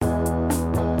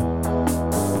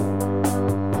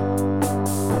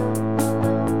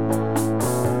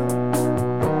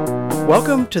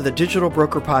Welcome to the Digital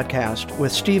Broker Podcast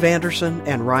with Steve Anderson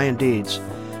and Ryan Deeds,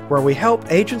 where we help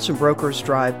agents and brokers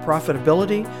drive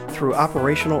profitability through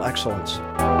operational excellence.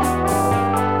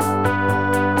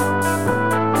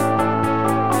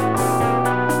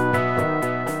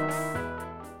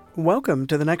 Welcome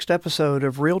to the next episode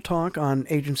of Real Talk on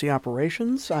Agency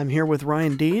Operations. I'm here with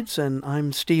Ryan Deeds, and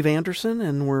I'm Steve Anderson,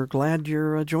 and we're glad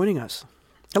you're joining us.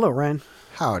 Hello, Ryan.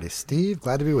 Howdy, Steve.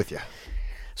 Glad to be with you.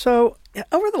 So,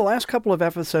 over the last couple of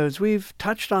episodes, we've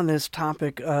touched on this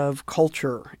topic of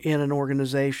culture in an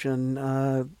organization.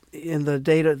 In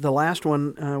the last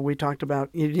one, we talked about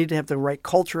you need to have the right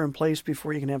culture in place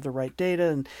before you can have the right data.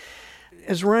 And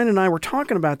as Ryan and I were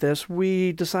talking about this,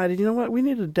 we decided, you know what, we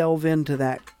need to delve into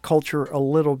that culture a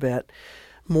little bit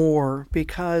more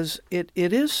because it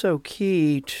is so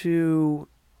key to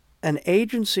an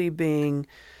agency being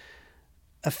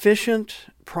efficient,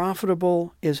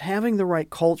 profitable, is having the right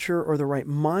culture or the right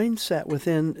mindset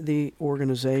within the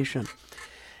organization.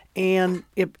 And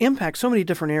it impacts so many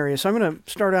different areas. So I'm going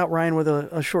to start out, Ryan, with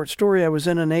a short story. I was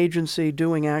in an agency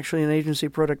doing actually an agency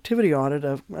productivity audit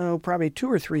of probably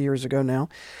 2 or 3 years ago now.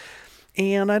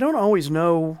 And I don't always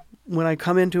know when I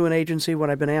come into an agency, when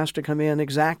I've been asked to come in,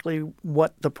 exactly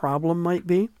what the problem might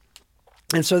be.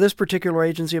 And so this particular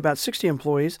agency, about 60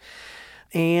 employees,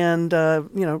 and,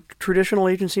 traditional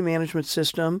agency management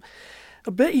system,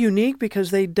 a bit unique because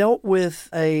they dealt with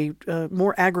a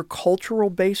more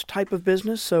agricultural-based type of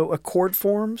business. So accord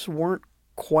forms weren't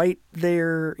quite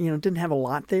there, didn't have a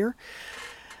lot there.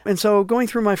 And so going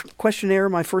through my questionnaire,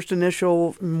 my first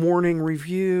initial morning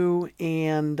review,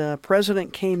 and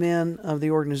president came in of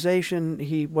the organization.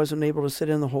 He wasn't able to sit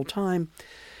in the whole time.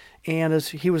 And as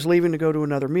he was leaving to go to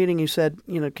another meeting, he said,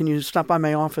 can you stop by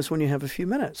my office when you have a few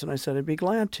minutes? And I said, I'd be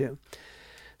glad to.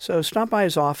 So stopped by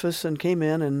his office and came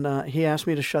in, and he asked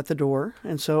me to shut the door.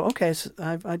 And so,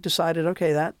 I decided,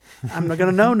 that I'm going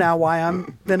to know now why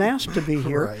I'm been asked to be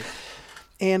here. Right.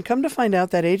 And come to find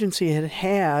out that agency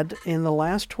had in the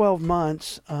last 12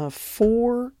 months,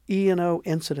 4 E&O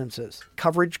incidences,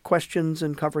 coverage questions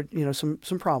and coverage,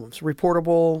 some problems,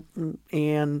 reportable,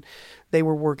 and they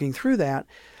were working through that.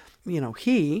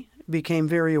 He became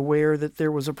very aware that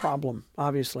there was a problem.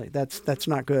 Obviously, that's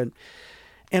not good.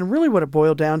 And really what it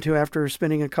boiled down to after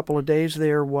spending a couple of days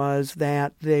there was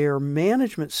that their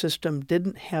management system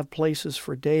didn't have places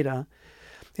for data.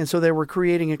 And so they were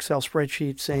creating Excel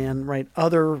spreadsheets and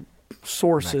other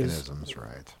sources. Mechanisms,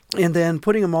 right. And then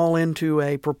putting them all into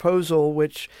a proposal,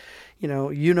 which,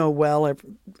 well,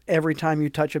 every time you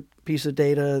touch a piece of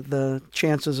data, the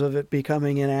chances of it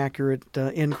becoming inaccurate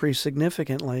increase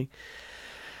significantly.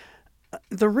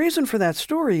 The reason for that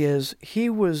story is he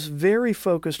was very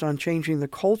focused on changing the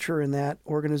culture in that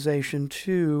organization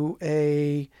to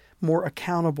a more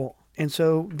accountable. And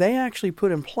so they actually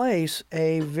put in place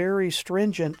a very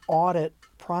stringent audit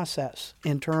process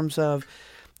in terms of,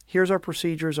 here's our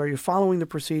procedures. Are you following the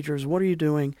procedures? What are you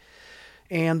doing?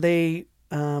 And they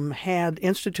had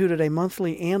instituted a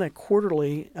monthly and a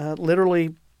quarterly,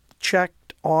 literally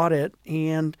checked audit,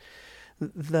 and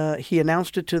he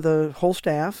announced it to the whole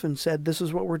staff and said, this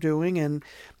is what we're doing, and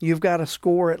you've got to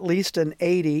score at least an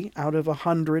 80 out of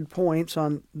 100 points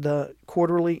on the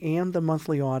quarterly and the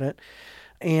monthly audit.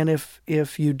 And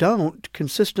if you don't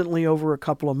consistently over a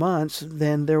couple of months,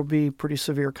 then there'll be pretty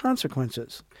severe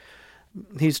consequences.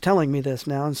 He's telling me this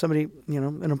now, and somebody,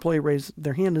 an employee raised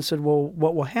their hand and said, well,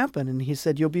 what will happen? And he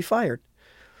said, you'll be fired.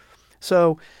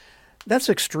 So that's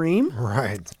extreme.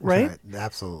 Right.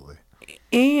 Absolutely.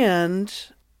 And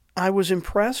I was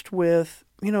impressed with,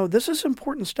 this is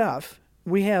important stuff.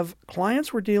 We have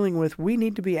clients we're dealing with. We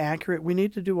need to be accurate. We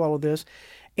need to do all of this.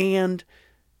 And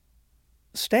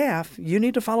staff, you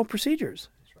need to follow procedures.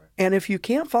 That's right. And if you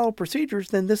can't follow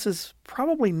procedures, then this is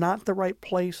probably not the right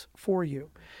place for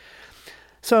you.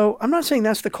 So I'm not saying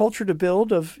that's the culture to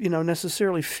build of,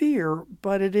 necessarily fear,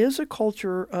 but it is a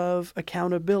culture of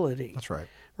accountability. That's right.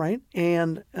 Right?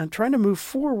 And trying to move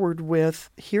forward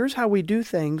with, here's how we do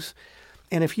things,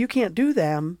 and if you can't do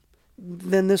them,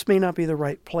 then this may not be the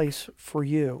right place for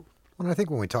you. Well, I think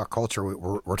when we talk culture,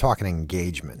 we're talking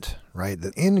engagement, right?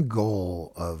 The end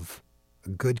goal of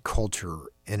good culture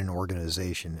in an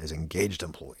organization is engaged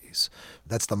employees.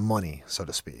 That's the money, so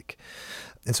to speak.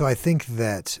 And so I think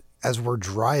that as we're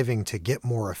driving to get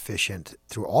more efficient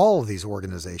through all of these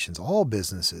organizations, all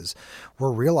businesses,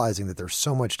 we're realizing that there's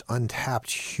so much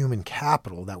untapped human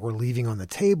capital that we're leaving on the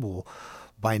table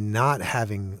by not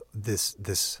having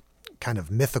this kind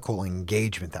of mythical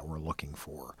engagement that we're looking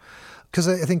for. Because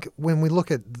I think when we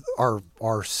look at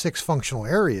our 6 functional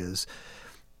areas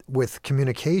with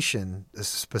communication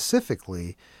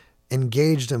specifically,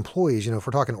 engaged employees, if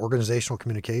we're talking organizational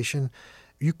communication,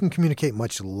 you can communicate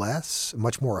much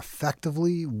more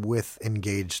effectively with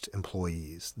engaged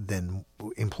employees than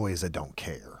employees that don't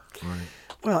care. Right.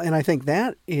 Well, and I think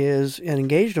that is an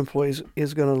engaged employee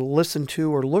is going to listen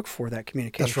to or look for that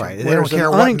communication. That's right. Whereas they don't care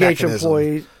an what unengaged mechanism.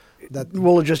 employee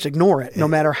will just ignore it, no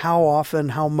matter how often,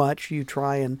 how much you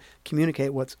try and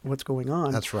communicate what's going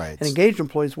on. That's right. And engaged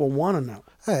employees will want to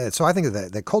know. So I think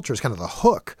that culture is kind of the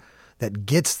hook that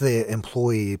gets the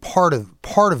employee part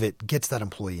of it gets that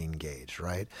employee engaged,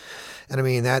 right? And I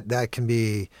mean that can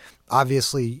be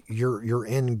obviously your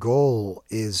end goal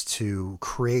is to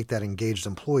create that engaged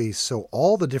employee, so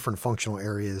all the different functional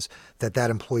areas that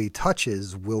employee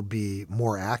touches will be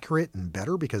more accurate and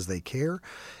better because they care.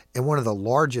 And one of the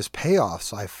largest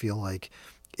payoffs I feel like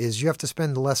is you have to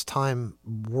spend less time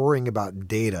worrying about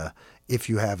data if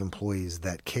you have employees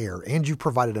that care, and you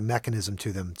provided a mechanism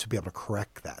to them to be able to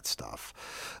correct that stuff.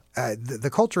 The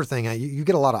culture thing, you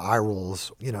get a lot of eye rolls.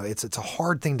 It's a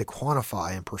hard thing to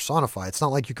quantify and personify. It's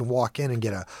not like you can walk in and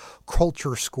get a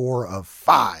culture score of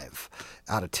 5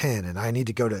 out of 10, and I need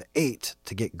to go to 8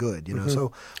 to get good.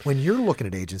 So when you're looking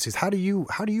at agencies, how do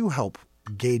you help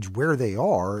gauge where they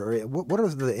are? Or what are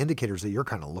the indicators that you're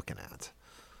kind of looking at?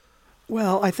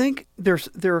 Well, I think there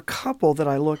are a couple that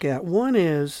I look at. One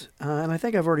is, and I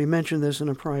think I've already mentioned this in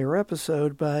a prior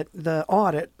episode, but the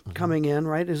audit coming in,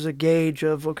 right, is a gauge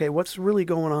of, okay, what's really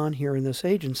going on here in this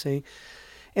agency?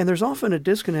 And there's often a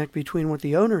disconnect between what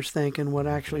the owners think and what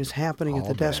actually is happening at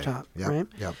the desktop, right?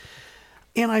 Yep.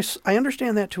 And I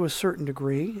understand that to a certain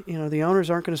degree. The owners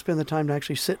aren't going to spend the time to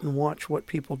actually sit and watch what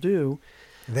people do.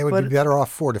 They would be better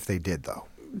off for it if they did, though.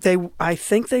 I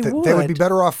think they would. They would be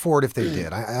better off for it if they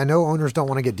did. I know owners don't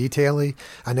want to get detaily.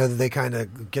 I know that they kind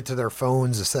of get to their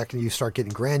phones the second you start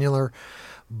getting granular,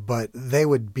 but they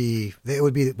would be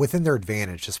within their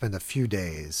advantage to spend a few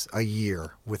days a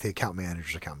year with the account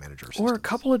managers. Or a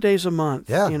couple of days a month,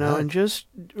 and just,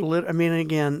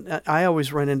 again, I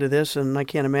always run into this, and I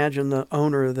can't imagine the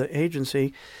owner of the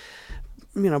agency.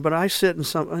 But I sit in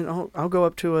I'll go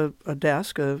up to a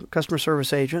desk, a customer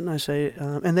service agent, and I say,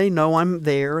 and they know I'm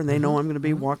there, and they know I'm going to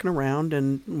be walking around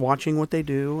and watching what they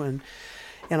do, and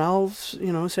I'll,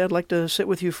 say I'd like to sit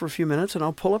with you for a few minutes, and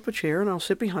I'll pull up a chair and I'll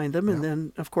sit behind them, and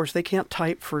then of course they can't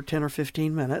type for 10 or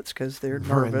 15 minutes because they're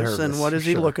nervous, and what is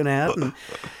he looking at,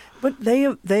 but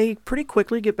they pretty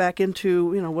quickly get back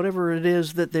into whatever it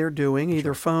is that they're doing,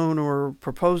 either phone or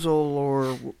proposal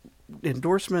or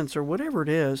endorsements or whatever it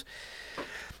is.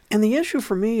 And the issue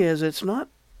for me is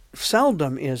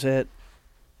seldom is it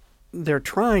they're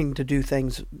trying to do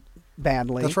things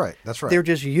badly. That's right. They're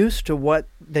just used to what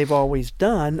they've always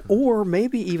done, or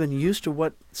maybe even used to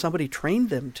what somebody trained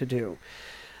them to do.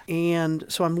 And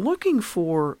so I'm looking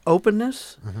for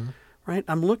openness, right?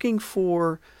 I'm looking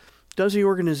for, does the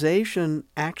organization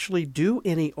actually do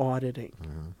any auditing,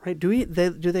 right? Do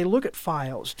they look at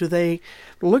files? Do they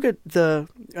look at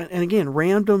and again,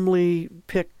 randomly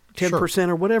pick 10%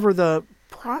 or whatever the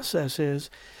process is,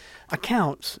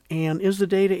 accounts, and is the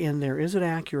data in there? Is it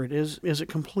accurate? Is it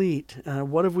complete?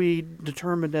 What have we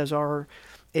determined as our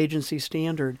agency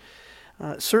standard?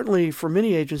 Certainly for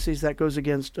many agencies that goes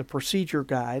against a procedure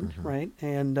guide, right?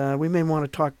 And we may want to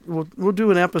talk, we'll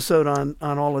do an episode on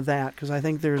all of that, because I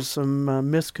think there's some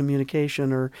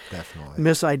miscommunication or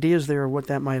misideas there of what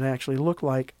that might actually look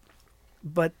like.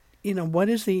 But what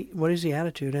is the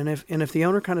attitude? And if the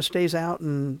owner kind of stays out,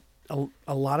 and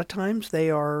a lot of times they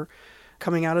are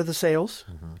coming out of the sales,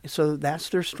 so that's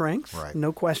their strength, right.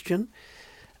 No question.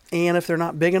 And if they're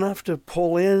not big enough to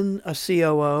pull in a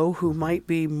COO who might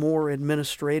be more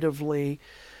administratively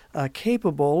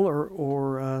capable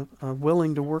or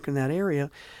willing to work in that area,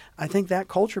 I think that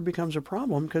culture becomes a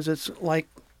problem, because it's like,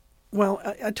 well,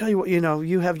 I tell you what,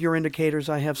 you have your indicators,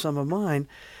 I have some of mine.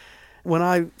 When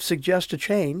I suggest a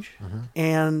change,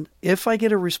 and if I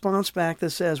get a response back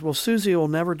that says, well, Susie will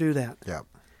never do that. Yep.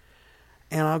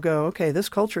 And I'll go, okay, this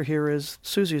culture here is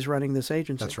Susie's running this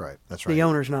agency. That's right. The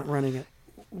owner's not running it.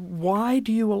 Why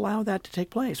do you allow that to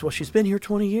take place? Well, she's been here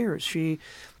 20 years.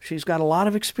 She's got a lot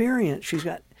of experience.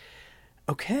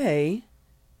 Okay,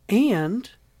 and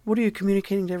what are you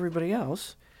communicating to everybody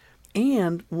else?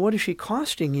 And what is she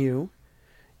costing you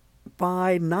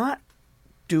by not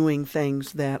doing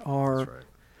things that are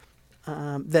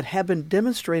that have been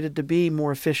demonstrated to be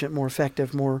more efficient, more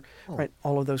effective, right,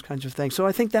 all of those kinds of things. So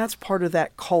I think that's part of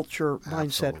that culture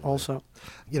mindset also.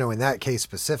 In that case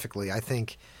specifically, I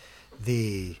think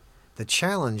the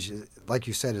challenge, like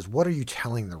you said, is what are you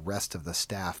telling the rest of the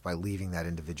staff by leaving that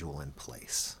individual in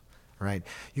place, right?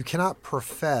 You cannot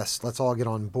profess, let's all get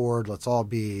on board, let's all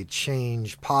be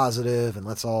change positive, and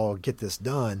let's all get this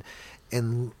done,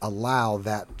 and allow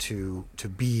that to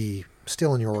be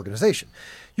still in your organization.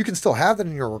 You can still have that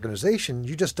in your organization.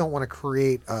 You just don't want to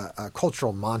create a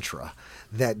cultural mantra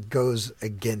that goes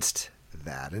against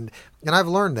that. And I've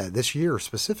learned that this year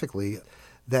specifically,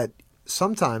 that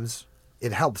sometimes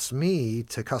it helps me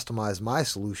to customize my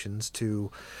solutions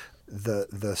to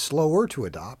the slower to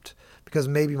adopt, because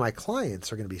maybe my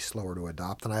clients are going to be slower to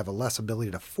adopt and I have a less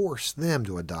ability to force them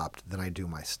to adopt than I do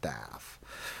my staff.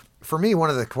 For me, one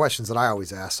of the questions that I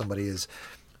always ask somebody is,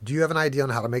 do you have an idea on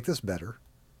how to make this better?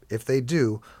 If they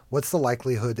do, what's the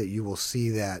likelihood that you will see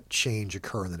that change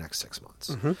occur in the next 6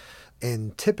 months? Mm-hmm.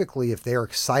 And typically, if they're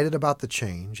excited about the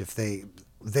change, if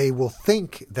they will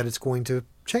think that it's going to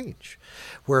change.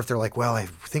 Where if they're like, well, I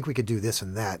think we could do this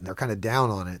and that, and they're kind of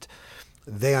down on it,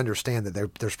 they understand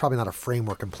that there's probably not a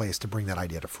framework in place to bring that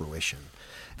idea to fruition.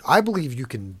 I believe you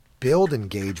can build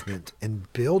engagement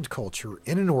and build culture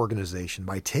in an organization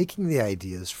by taking the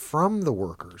ideas from the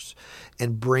workers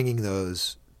and bringing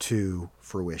those to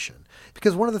fruition.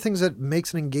 Because one of the things that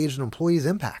makes an engaged employee is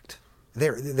impact.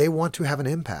 They want to have an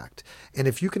impact. And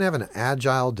if you can have an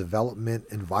agile development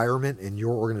environment in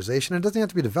your organization, it doesn't have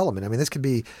to be development. I mean, this could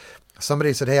be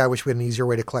somebody said, hey, I wish we had an easier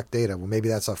way to collect data. Well, maybe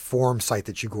that's a form site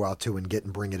that you go out to and get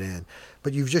and bring it in.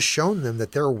 But you've just shown them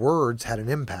that their words had an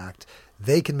impact.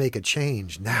 They can make a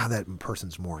change now that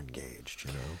person's more engaged,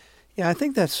 you know? Yeah, I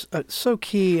think that's so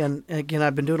key. And again,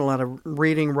 I've been doing a lot of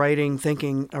reading, writing,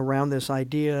 thinking around this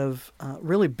idea of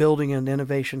really building an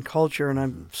innovation culture. And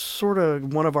I'm sort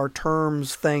of one of our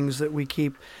things that we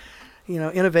keep,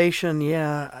 innovation.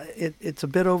 Yeah, it's a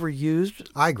bit overused.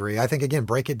 I agree. I think, again,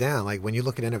 break it down. Like when you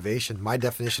look at innovation, my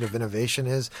definition of innovation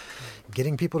is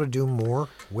getting people to do more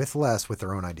with less with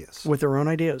their own ideas. With their own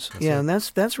ideas. That's yeah, it. and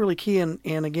that's really key. And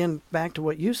again, back to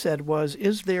what you said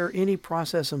is there any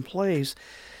process in place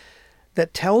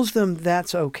that tells them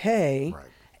that's okay, Right.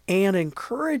 and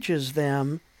encourages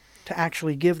them to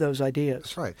actually give those ideas?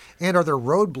 That's right. And are there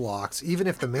roadblocks, even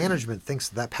if the management thinks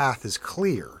that path is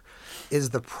clear? Is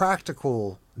the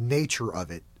practical nature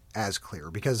of it as clear?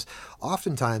 Because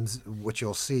oftentimes what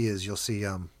you'll see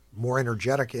more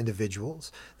energetic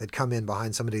individuals that come in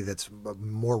behind somebody that's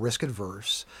more risk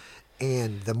adverse.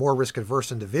 And the more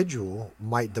risk-averse individual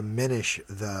might diminish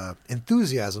the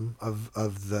enthusiasm of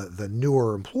the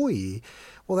newer employee.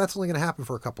 Well, that's only going to happen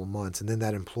for a couple of months, and then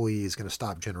that employee is going to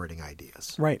stop generating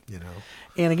ideas. Right.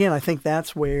 And again, I think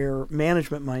that's where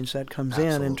management mindset comes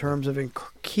Absolutely. in terms of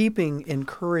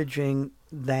encouraging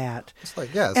that.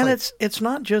 It's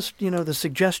not just the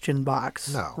suggestion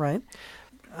box. No. Right.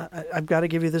 I've got to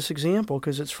give you this example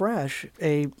because it's fresh.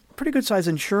 A pretty good-sized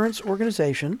insurance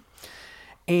organization.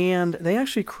 And they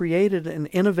actually created an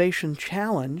innovation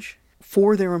challenge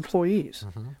for their employees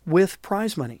with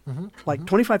prize money, like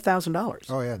 $25,000.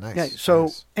 Oh, yeah, nice. Yeah, so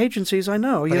nice. Agencies, I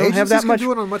know, But you don't have that much. Agencies can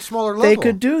do it on a much smaller level. They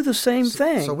could do the same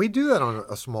thing. So we do that on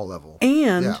a small level.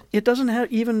 And it doesn't have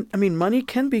money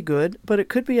can be good, but it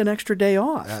could be an extra day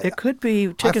off. It could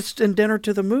be tickets and dinner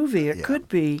to the movie. It could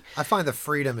be. I find the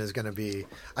freedom is going to be,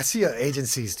 I see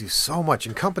agencies do so much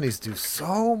and companies do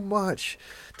so much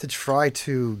to try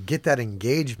to get that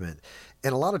engagement.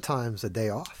 And a lot of times a day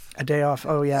off. A day off,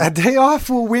 oh yeah. A day off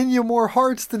will win you more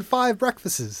hearts than 5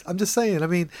 breakfasts. I'm just saying. I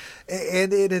mean,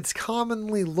 and it's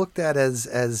commonly looked at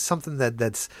as something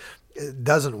that's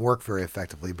doesn't work very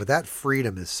effectively, but that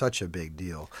freedom is such a big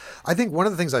deal. I think one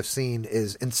of the things I've seen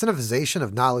is incentivization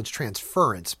of knowledge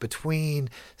transference between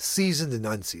seasoned and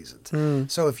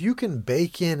unseasoned. So if you can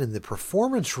bake in the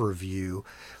performance review,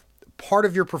 part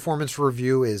of your performance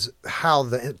review is how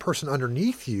the person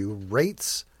underneath you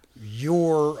rates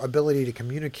your ability to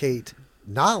communicate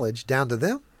knowledge down to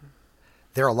them.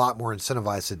 They're a lot more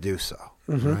incentivized to do so,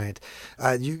 right?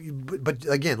 But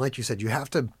again, like you said, you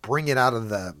have to bring it out of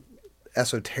the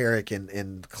esoteric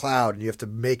and cloud, and you have to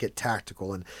make it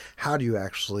tactical. And how do you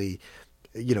actually,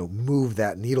 move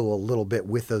that needle a little bit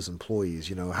with those employees?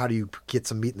 How do you get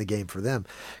some meat in the game for them?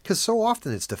 Because so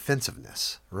often it's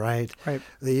defensiveness, right? Right.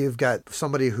 You've got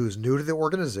somebody who's new to the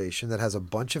organization that has a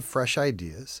bunch of fresh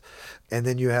ideas, and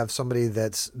then you have somebody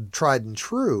that's tried and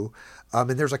true, and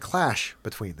there's a clash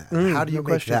between that. How do you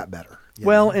make that better?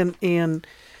 Well, and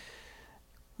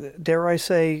dare I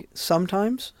say,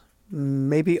 sometimes,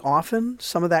 maybe often,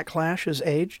 some of that clash is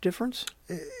age difference.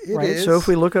 It is. So if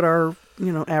we look at our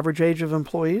average age of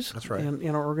employees, that's right,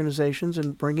 in our organizations,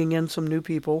 and bringing in some new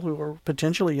people who are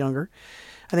potentially younger,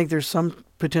 I think there's some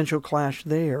potential clash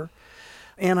there.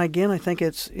 And again, I think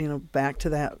it's back to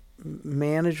that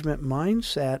management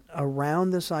mindset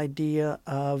around this idea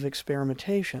of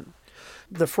experimentation.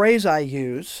 the phrase I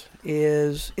use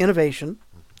is innovation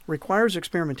requires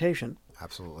experimentation.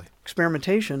 Absolutely.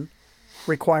 Experimentation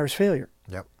requires failure.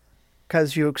 Yep.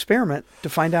 Because you experiment to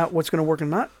find out what's going to work and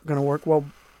not going to work. Well,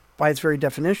 by its very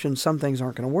definition, some things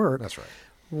aren't going to work. That's right.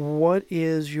 What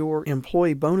is your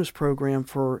employee bonus program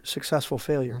for successful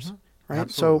failures? Right?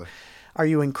 Absolutely. So are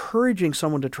you encouraging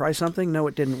someone to try something? No,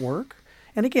 it didn't work.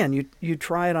 And again, you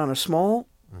try it on a small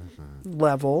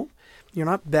level. You're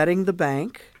not betting the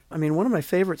bank. I mean, one of my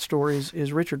favorite stories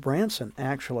is Richard Branson,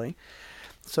 actually.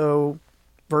 So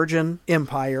Virgin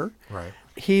Empire. Right.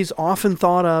 He's often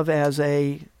thought of as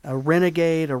a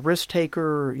renegade, a risk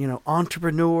taker,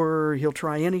 entrepreneur. He'll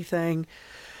try anything.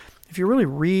 If you really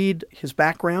read his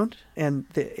background, and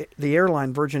the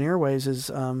airline Virgin Airways is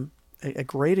a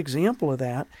great example of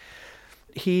that,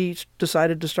 he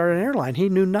decided to start an airline. He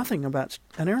knew nothing about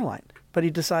an airline, but he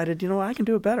decided, I can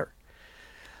do it better.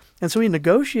 And so he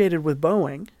negotiated with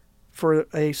Boeing for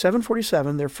a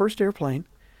 747, their first airplane,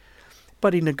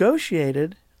 but he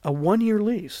negotiated a 1-year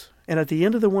lease. And at the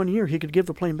end of the 1 year, he could give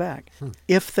the plane back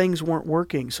if things weren't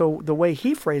working. So the way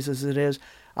he phrases it is,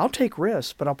 I'll take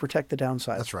risks, but I'll protect the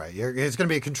downside. That's right. It's going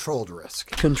to be a controlled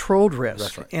risk. Controlled risk.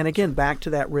 That's right. And again, back to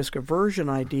that risk aversion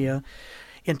idea.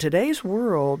 In today's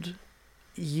world,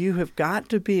 you have got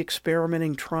to be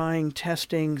experimenting, trying,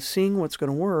 testing, seeing what's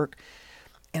going to work.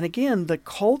 And again, the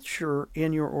culture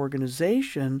in your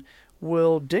organization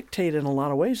will dictate in a lot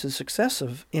of ways the success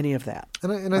of any of that.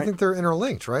 And I think they're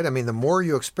interlinked, right? I mean, the more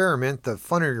you experiment, the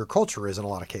funnier your culture is in a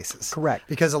lot of cases. Correct.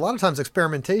 Because a lot of times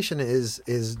experimentation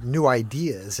is new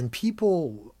ideas, and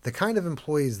people, the kind of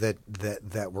employees that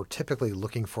we're typically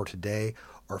looking for today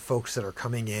are folks that are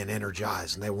coming in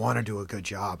energized and they want to do a good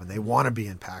job and they want to be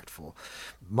impactful.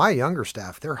 My younger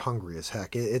staff, they're hungry as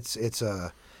heck.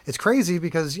 It's crazy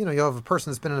because, you have a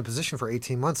person that's been in a position for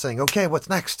 18 months saying, okay, what's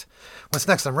next? What's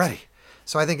next? I'm ready.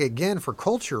 So I think, again, for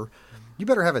culture, you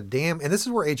better have and this is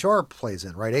where HR plays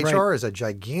in, right? HR is a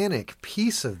gigantic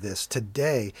piece of this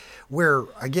today where,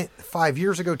 again, 5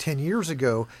 years ago, 10 years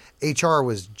ago, HR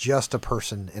was just a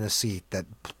person in a seat that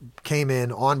came in,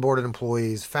 onboarded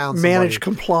employees, found somebody. Managed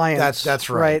compliance. That's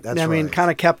right. I mean, kind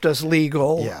of kept us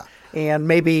legal. Yeah. And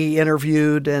maybe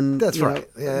interviewed and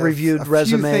reviewed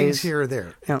resumes. A few things here or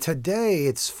there. Yeah. Today,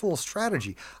 it's full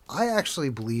strategy. I actually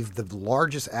believe the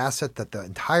largest asset that the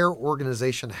entire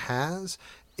organization has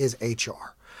is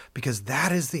HR, because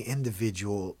that is the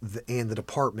individual and the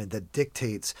department that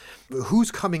dictates who's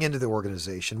coming into the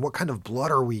organization, what kind of blood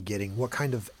are we getting, what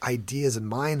kind of ideas and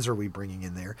minds are we bringing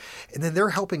in there. And then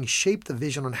they're helping shape the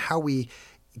vision on how we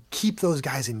keep those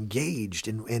guys engaged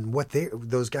and what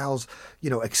those gals,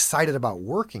 excited about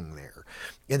working there.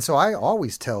 And so I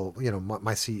always tell,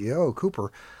 my CEO,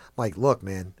 Cooper, like, look,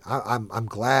 man, I'm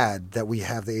glad that we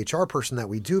have the HR person that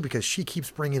we do, because she keeps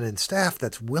bringing in staff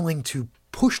that's willing to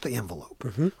push the envelope,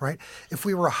 right? If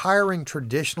we were hiring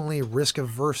traditionally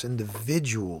risk-averse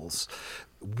individuals,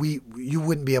 you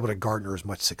wouldn't be able to garner as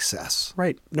much success.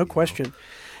 Right, no question.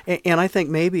 And I think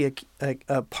maybe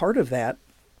a part of that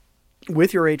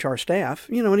with your HR staff,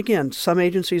 and again, some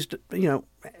agencies,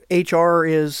 HR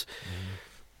is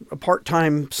a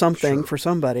part-time something for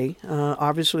somebody.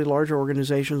 Obviously, larger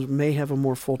organizations may have a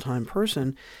more full-time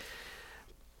person.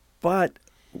 But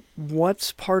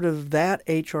what's part of that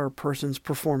HR person's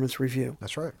performance review?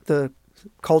 That's right. The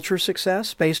culture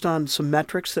success based on some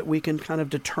metrics that we can kind of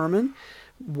determine.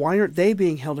 Why aren't they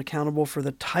being held accountable for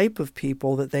the type of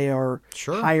people that they are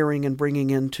hiring and bringing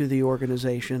into the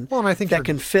organization? Well, and I think that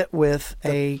can fit with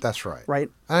That's right. Right.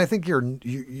 And I think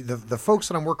the folks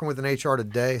that I'm working with in HR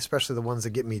today, especially the ones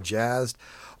that get me jazzed,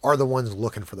 are the ones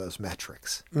looking for those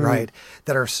metrics, right?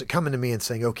 That are coming to me and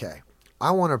saying, okay, I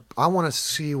want to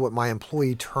see what my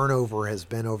employee turnover has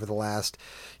been over the last,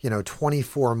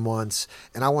 24 months,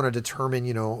 and I want to determine,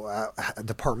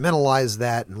 departmentalize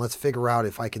that, and let's figure out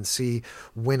if I can see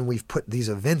when we've put these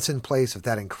events in place, if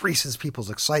that increases people's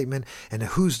excitement, and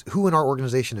who in our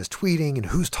organization is tweeting and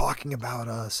who's talking about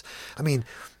us. I mean,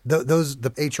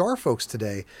 the HR folks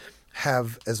today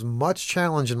have as much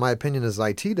challenge, in my opinion, as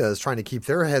IT does, trying to keep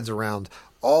their heads around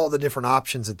all the different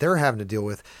options that they're having to deal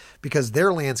with, because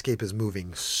their landscape is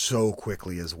moving so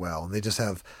quickly as well. And they just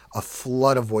have a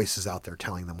flood of voices out there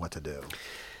telling them what to do.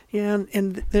 Yeah,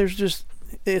 and there's just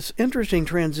this interesting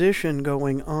transition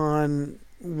going on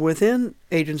within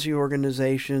agency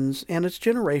organizations, and it's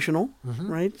generational,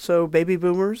 right? So baby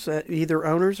boomers, either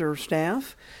owners or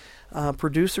staff,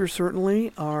 producers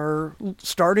certainly are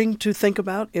starting to think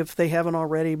about, if they haven't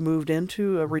already moved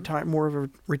into more of a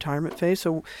retirement phase.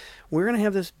 So we're going to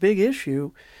have this big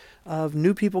issue of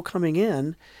new people coming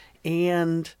in,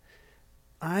 and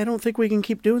I don't think we can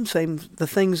keep doing the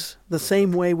things the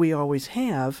same way we always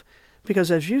have, because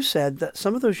as you said, that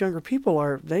some of those younger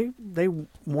people they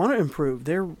want to improve.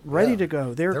 They're ready to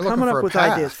go. They're coming up with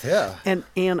ideas. Yeah.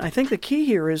 And I think the key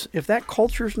here is if that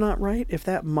culture's not right, if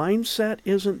that mindset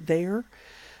isn't there,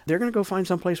 they're going to go find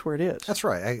someplace where it is. That's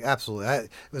right. Absolutely.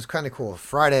 It was kind of cool.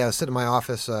 Friday, I was sitting in my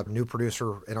office, a new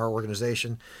producer in our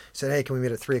organization. He said, hey, can we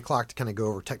meet at 3 o'clock to kind of go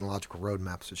over technological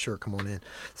roadmaps? I said, sure, come on in.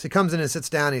 So he comes in and sits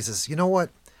down and he says, you know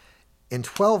what? In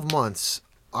 12 months,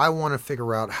 I want to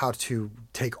figure out how to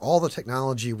take all the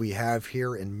technology we have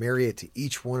here and marry it to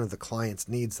each one of the client's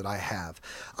needs that I have.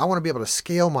 I want to be able to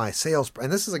scale my sales.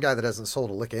 And this is a guy that hasn't sold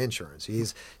a lick of insurance.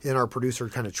 He's in our producer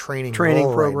kind of training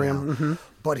program. Right now. Mm-hmm.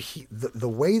 But the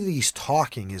way that he's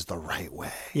talking is the right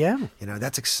way. Yeah.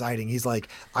 That's exciting. He's like,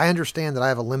 I understand that I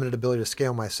have a limited ability to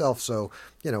scale myself. So,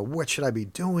 what should I be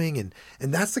doing? And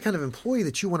that's the kind of employee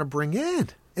that you want to bring in.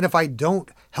 And if I don't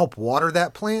help water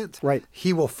that plant, right,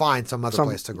 he will find some other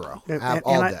place to grow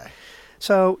all day.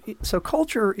 So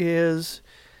culture is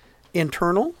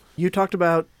internal. You talked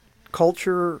about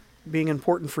culture being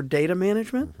important for data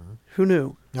management. Mm-hmm. Who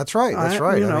knew? That's right. That's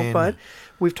right. But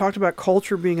we've talked about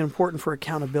culture being important for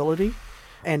accountability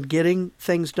and getting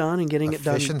things done and getting it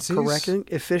done correctly.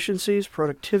 Efficiencies,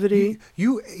 productivity.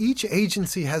 Each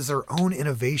agency has their own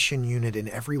innovation unit in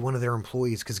every one of their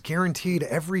employees, because guaranteed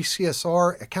every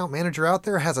CSR account manager out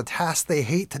there has a task they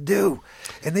hate to do.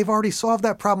 And they've already solved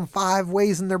that problem 5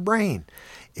 ways in their brain.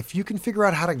 If you can figure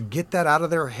out how to get that out of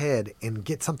their head and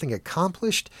get something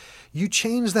accomplished, you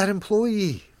change that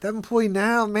employee. That employee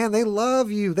now, man, they love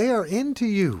you. They are into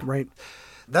you. Right.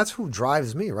 That's who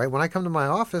drives me, right? When I come to my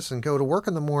office and go to work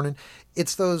in the morning,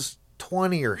 it's those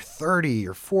 20 or 30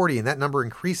 or 40, and that number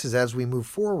increases as we move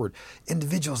forward.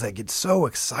 Individuals that get so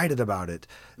excited about it,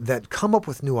 that come up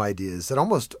with new ideas that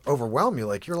almost overwhelm you.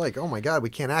 You're like, oh my God, we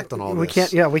can't act on all this. We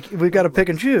can't, we've got to pick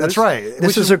and choose. That's right.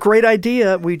 This is a great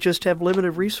idea. We just have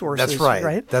limited resources. That's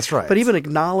right. That's right. But even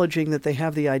acknowledging that they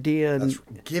have the idea and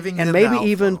giving and them maybe alpha.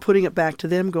 Even putting it back to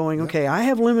them going, okay, I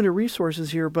have limited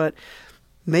resources here, but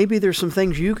maybe there's some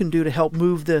things you can do to help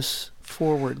move this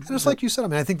forward. And it's like you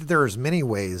said, I think that there's many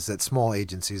ways that small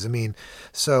agencies, the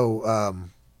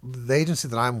agency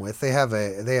that I'm with, they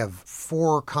have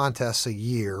 4 contests a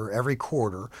year, every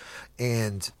quarter,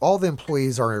 and all the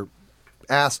employees are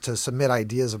asked to submit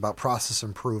ideas about process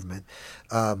improvement.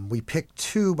 We pick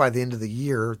 2 by the end of the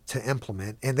year to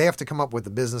implement, and they have to come up with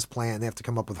a business plan. They have to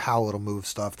come up with how it'll move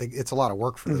stuff. It's a lot of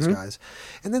work for those guys.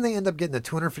 And then they end up getting a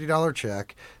 $250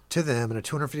 check to them and a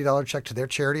 $250 check to their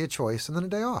charity of choice, and then a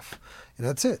day off. And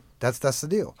that's it. That's the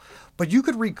deal. But you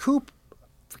could recoup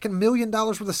freaking $1 million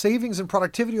worth of savings and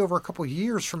productivity over a couple of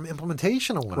years from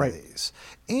implementation of one of these.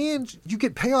 And you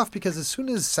get payoff because as soon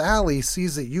as Sally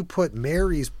sees that you put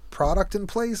Mary's product in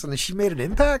place and she made an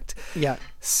impact,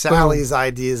 Sally's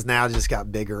ideas now just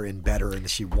got bigger and better, and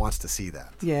she wants to see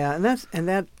that. Yeah, and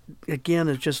that again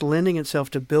is just lending itself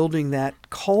to building that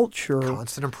culture.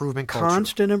 Constant improvement culture.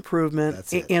 Constant improvement.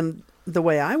 That's it. And the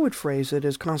way I would phrase it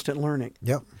is constant learning.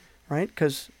 Yep. Right?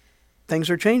 Because things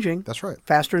are changing. That's right.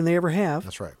 Faster than they ever have.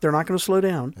 That's right. They're not going to slow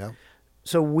down. Yep.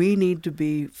 So we need to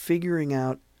be figuring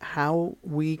out how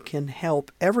we can help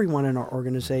everyone in our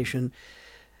organization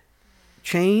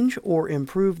change or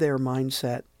improve their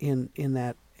mindset in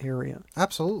that area.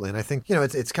 Absolutely. And I think,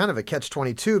 it's kind of a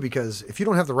catch-22, because if you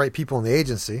don't have the right people in the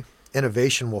agency,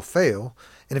 innovation will fail.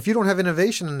 And if you don't have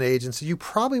innovation in the agency, you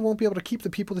probably won't be able to keep the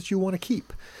people that you want to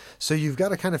keep. So you've got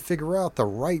to kind of figure out the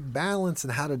right balance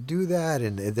and how to do that.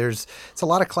 And it's a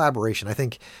lot of collaboration. I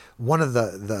think one of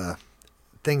the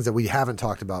things that we haven't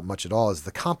talked about much at all is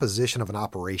the composition of an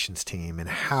operations team and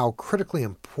how critically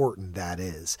important that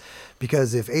is.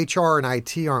 Because if HR and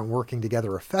IT aren't working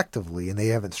together effectively and they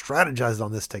haven't strategized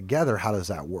on this together, how does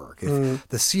that work? If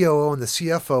the COO and the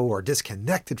CFO are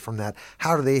disconnected from that,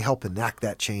 how do they help enact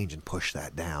that change and push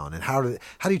that down? And how do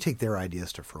you take their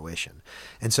ideas to fruition?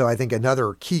 And so I think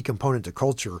another key component to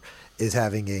culture is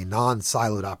having a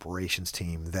non-siloed operations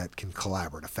team that can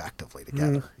collaborate effectively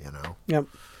together. Yep.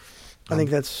 I think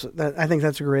that's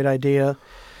a great idea.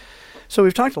 So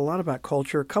we've talked a lot about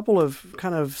culture. A couple of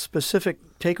kind of specific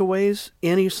takeaways.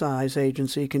 Any size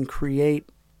agency can create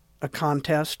a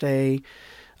contest, a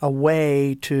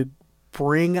way to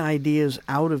bring ideas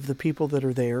out of the people that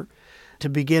are there to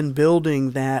begin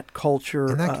building that culture.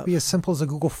 And that could be as simple as a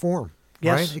Google form.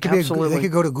 Yes, right? It could absolutely. They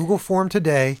could go to Google form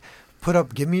today,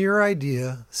 give me your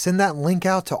idea, send that link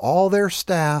out to all their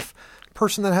staff.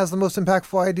 person that has the most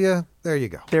impactful idea, there you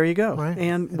go. There you go. Right?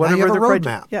 And Now whatever you have a the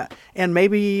roadmap. Yeah. And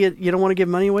maybe you don't want to give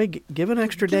money away, give an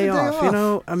extra day off. You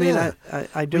know, I mean, Yeah.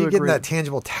 I do you agree. get that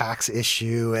tangible tax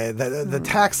issue. The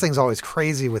tax thing's always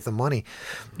crazy with the money.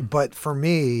 But for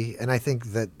me, and I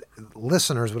think that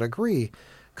listeners would agree,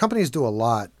 companies do a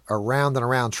lot around and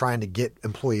around trying to get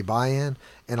employee buy-in.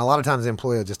 And a lot of times the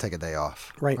employee will just take a day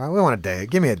off. Right. We want a day.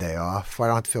 Give me a day off. I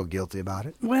don't have to feel guilty about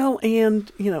it. Well, and,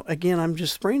 you know, again, I'm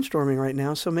just brainstorming right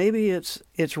now. So maybe it's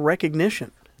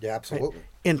recognition. Yeah, absolutely. Right?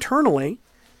 Internally,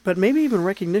 but maybe even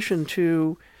recognition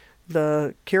to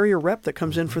the carrier rep that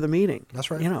comes in for the meeting.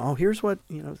 That's right. You know, here's what,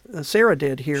 you know, Sarah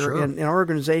did here Sure. in our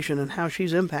organization and how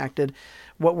she's impacted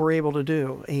what we're able to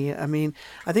do. I mean,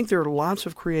 I think there are lots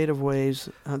of creative ways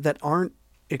that aren't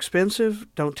expensive,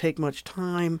 don't take much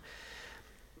time,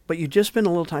 but you just spend a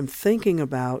little time thinking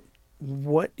about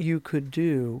what you could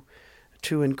do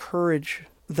to encourage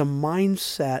the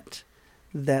mindset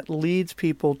that leads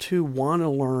people to want to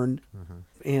learn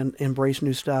and embrace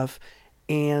new stuff.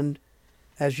 And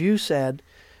as you said,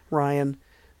 Ryan,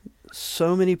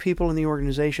 so many people in the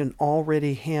organization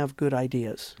already have good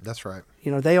ideas. That's right.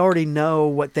 You know, they already know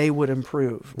what they would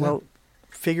improve. Yeah. Well,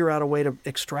 figure out a way to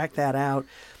extract that out,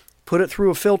 put it through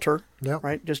a filter, Yep.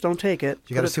 right? Just don't take it.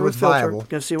 You got to Put it see through a what's filter. viable. You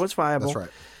got to see what's viable. That's right.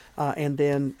 And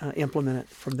then implement it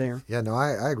from there. Yeah, no,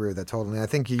 I agree with that totally. I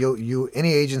think you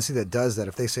any agency that does that,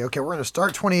 if they say, okay, we're going to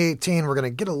start 2018, we're going to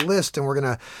get a list and we're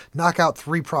going to knock out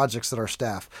 3 projects that our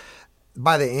staff.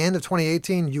 By the end of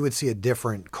 2018, you would see a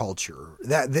different culture.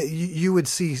 That you would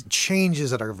see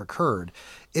changes that have occurred.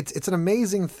 It's an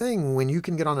amazing thing when you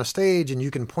can get on a stage and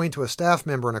you can point to a staff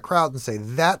member in a crowd and say,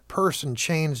 that person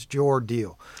changed your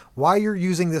deal. Why you're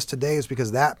using this today is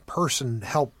because that person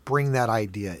helped bring that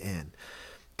idea in.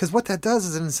 Because what that does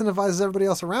is it incentivizes everybody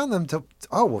else around them to,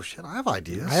 oh, well, shit, I have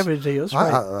ideas. I have ideas,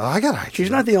 right. I got ideas. She's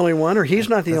not the only one, or he's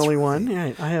not the That's only right. one.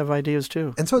 Yeah, I have ideas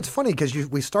too. And so it's funny because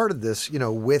we started this,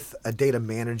 with a data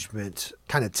management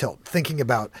kind of tilt, thinking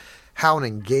about how an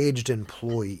engaged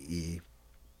employee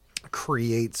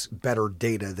creates better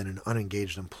data than an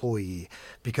unengaged employee,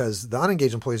 because the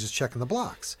unengaged employee is just checking the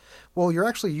blocks. Well, you're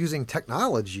actually using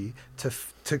technology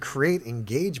to create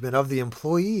engagement of the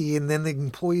employee, and then the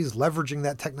employee is leveraging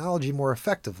that technology more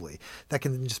effectively. That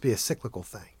can just be a cyclical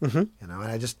thing, And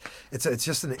it's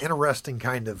just an interesting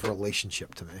kind of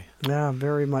relationship to me. Yeah,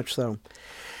 very much so.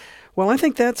 Well, I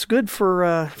think that's good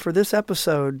for this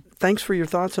episode. Thanks for your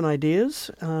thoughts and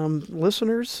ideas.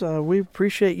 Listeners, we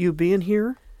appreciate you being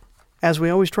here. As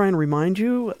we always try and remind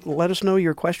you, let us know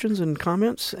your questions and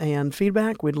comments and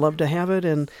feedback. We'd love to have it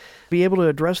and be able to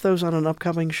address those on an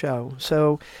upcoming show.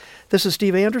 So this is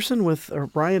Steve Anderson with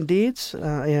Ryan Deeds,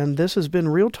 and this has been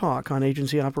Real Talk on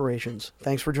Agency Operations.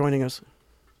 Thanks for joining us.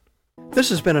 This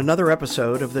has been another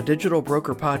episode of the Digital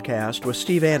Broker Podcast with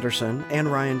Steve Anderson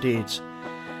and Ryan Deeds.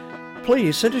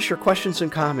 Please send us your questions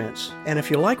and comments, and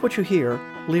if you like what you hear,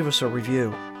 leave us a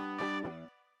review.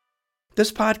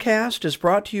 This podcast is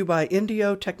brought to you by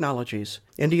Indio Technologies.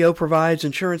 Indio provides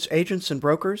insurance agents and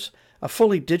brokers a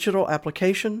fully digital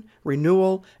application,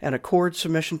 renewal, and accord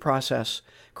submission process,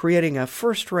 creating a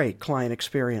first-rate client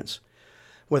experience.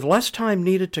 With less time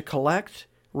needed to collect,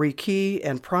 rekey,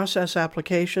 and process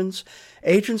applications,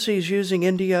 agencies using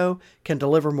Indio can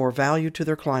deliver more value to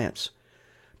their clients.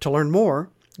 To learn more,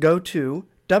 go to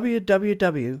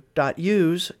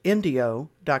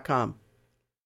www.useindio.com.